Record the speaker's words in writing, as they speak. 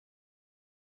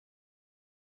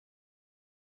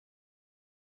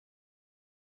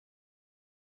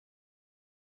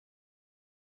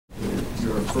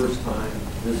you're a first-time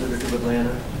visitor to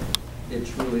Atlanta, it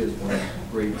truly is one of the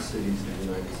great cities in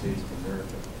the United States of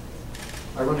America.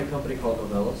 I run a company called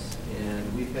Novelis, and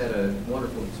we've had a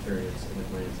wonderful experience in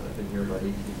Atlanta. I've been here about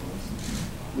 18 months.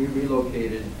 We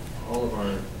relocated all of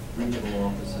our regional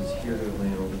offices here to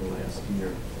Atlanta over the last year.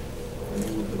 We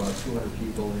moved about 200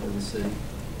 people into the city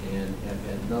and have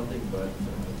had nothing but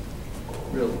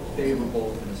really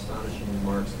favorable and astonishing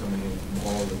remarks coming in from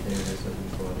all of the families that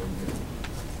we've brought in here.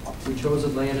 We chose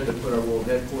Atlanta to put our world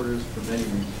headquarters for many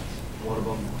reasons. One of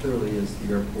them clearly is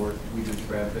the airport. We do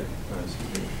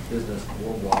business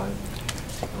worldwide.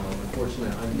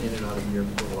 Unfortunately, I'm in and out of the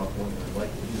airport a lot more than I'd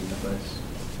like to do, but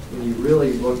when you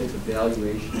really look at the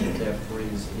valuation that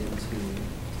brings into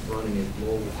running a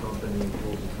global company,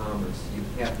 global commerce, you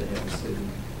have to have a city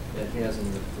that has an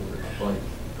airport like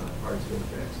Hartsville,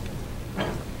 Jackson.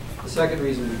 The second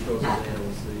reason we chose Atlanta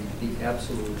was the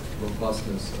absolute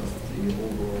robustness of the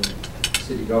overall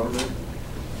city government,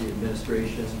 the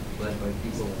administration led by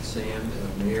people like Sam and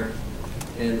our mayor,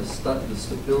 and the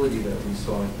stability that we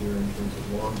saw here in terms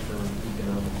of long-term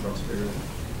economic prosperity.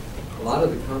 A lot of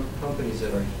the companies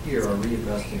that are here are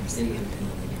reinvesting into the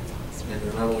community, and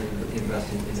they're not only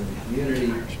investing into the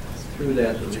community, through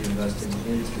that they're reinvesting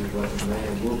into what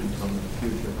Atlanta will become in the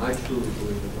future. And I truly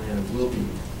believe Atlanta will be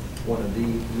one of the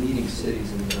leading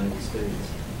cities in the United States.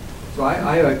 So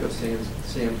I echo Sam's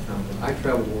comment. I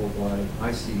travel worldwide.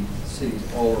 I see cities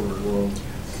all over the world.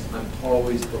 I'm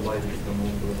always delighted to come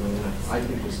home to Atlanta. I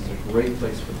think this is a great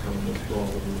place for coming for all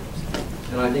of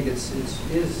us. And I think it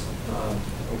is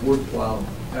a worthwhile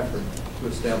effort to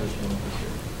establish an office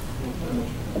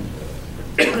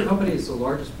here. Our company is the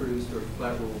largest producer of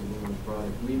flat-rolled aluminum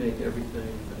product. We make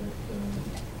everything that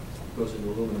goes into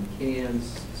aluminum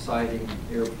cans, siding,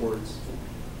 airports,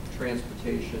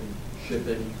 transportation,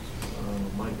 shipping,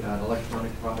 my God,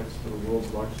 electronic products. For the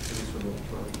world's largest producer of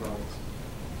electronic products.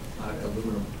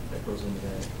 Aluminum that goes into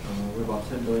that. We're about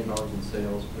 $10 billion in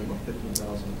sales. We're about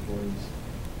 15,000 employees.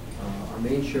 Our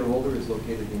main shareholder is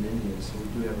located in India, so we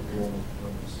do have a global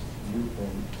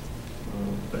viewpoint.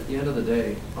 But at the end of the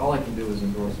day, all I can do is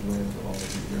endorse Atlanta for all of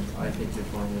you here. I think you'll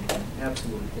find it an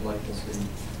absolutely delightful city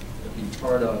to be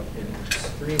part of, and an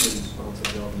extremely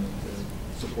responsive government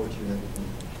to support you in everything.